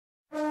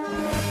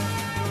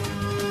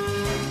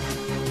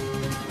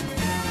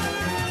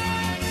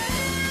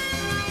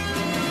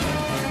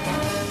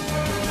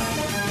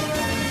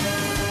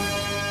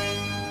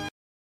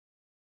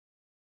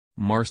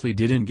Marsali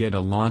didn't get a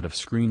lot of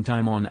screen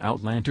time on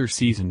Outlander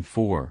Season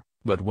 4,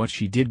 but what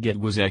she did get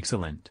was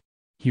excellent.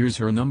 Here's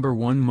her number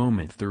one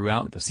moment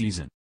throughout the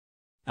season.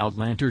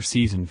 Outlander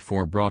Season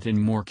 4 brought in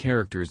more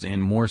characters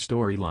and more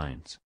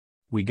storylines.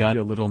 We got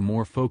a little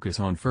more focus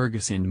on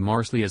Fergus and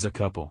Marsali as a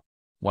couple.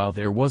 While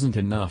there wasn't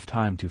enough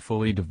time to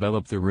fully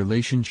develop the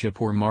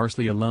relationship or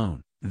Marsali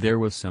alone, there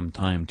was some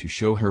time to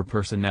show her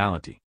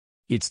personality.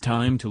 It's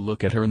time to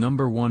look at her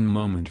number one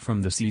moment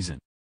from the season.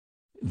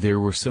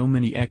 There were so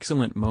many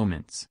excellent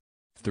moments.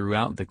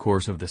 Throughout the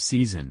course of the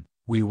season,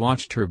 we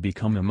watched her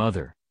become a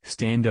mother,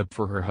 stand up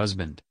for her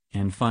husband,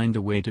 and find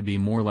a way to be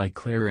more like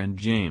Claire and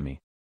Jamie.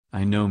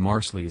 I know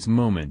Marsali's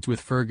moment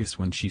with Fergus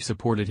when she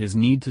supported his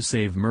need to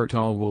save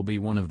Myrtle will be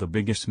one of the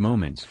biggest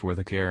moments for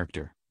the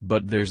character,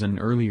 but there's an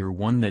earlier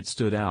one that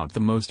stood out the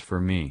most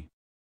for me.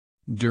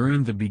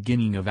 During the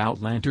beginning of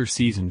Outlander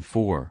Season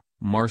 4,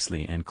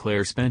 Marsali and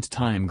Claire spent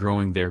time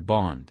growing their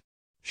bond.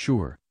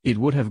 Sure, it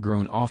would have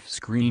grown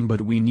off-screen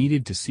but we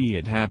needed to see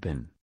it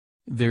happen.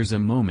 There's a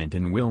moment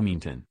in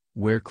Wilmington,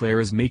 where Claire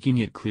is making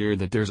it clear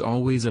that there's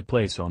always a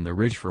place on the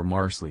ridge for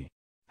Marsali.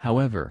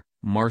 However,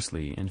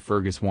 Marsali and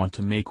Fergus want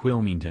to make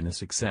Wilmington a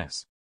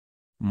success.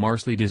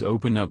 Marsali does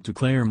open up to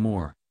Claire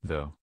more,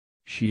 though.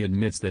 She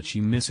admits that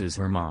she misses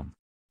her mom.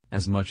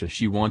 As much as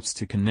she wants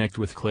to connect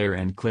with Claire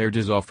and Claire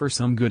does offer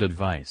some good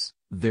advice,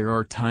 there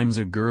are times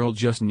a girl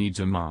just needs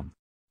a mom.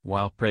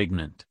 While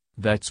pregnant,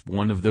 that's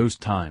one of those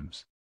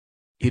times.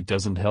 It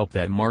doesn't help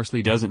that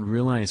Marsali doesn't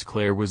realize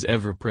Claire was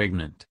ever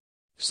pregnant.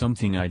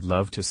 Something I'd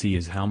love to see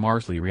is how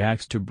Marsali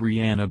reacts to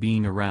Brianna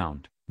being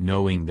around,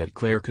 knowing that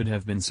Claire could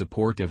have been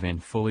supportive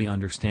and fully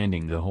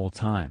understanding the whole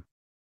time.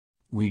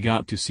 We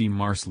got to see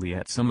Marsali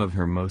at some of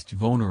her most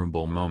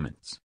vulnerable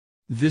moments.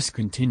 This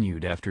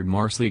continued after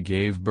Marsali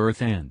gave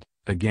birth and,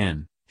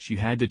 again, she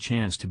had the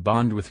chance to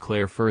bond with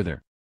Claire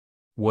further.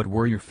 What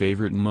were your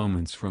favorite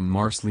moments from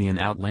Marsali in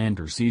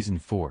Outlander Season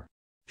 4?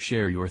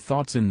 Share your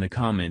thoughts in the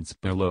comments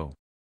below.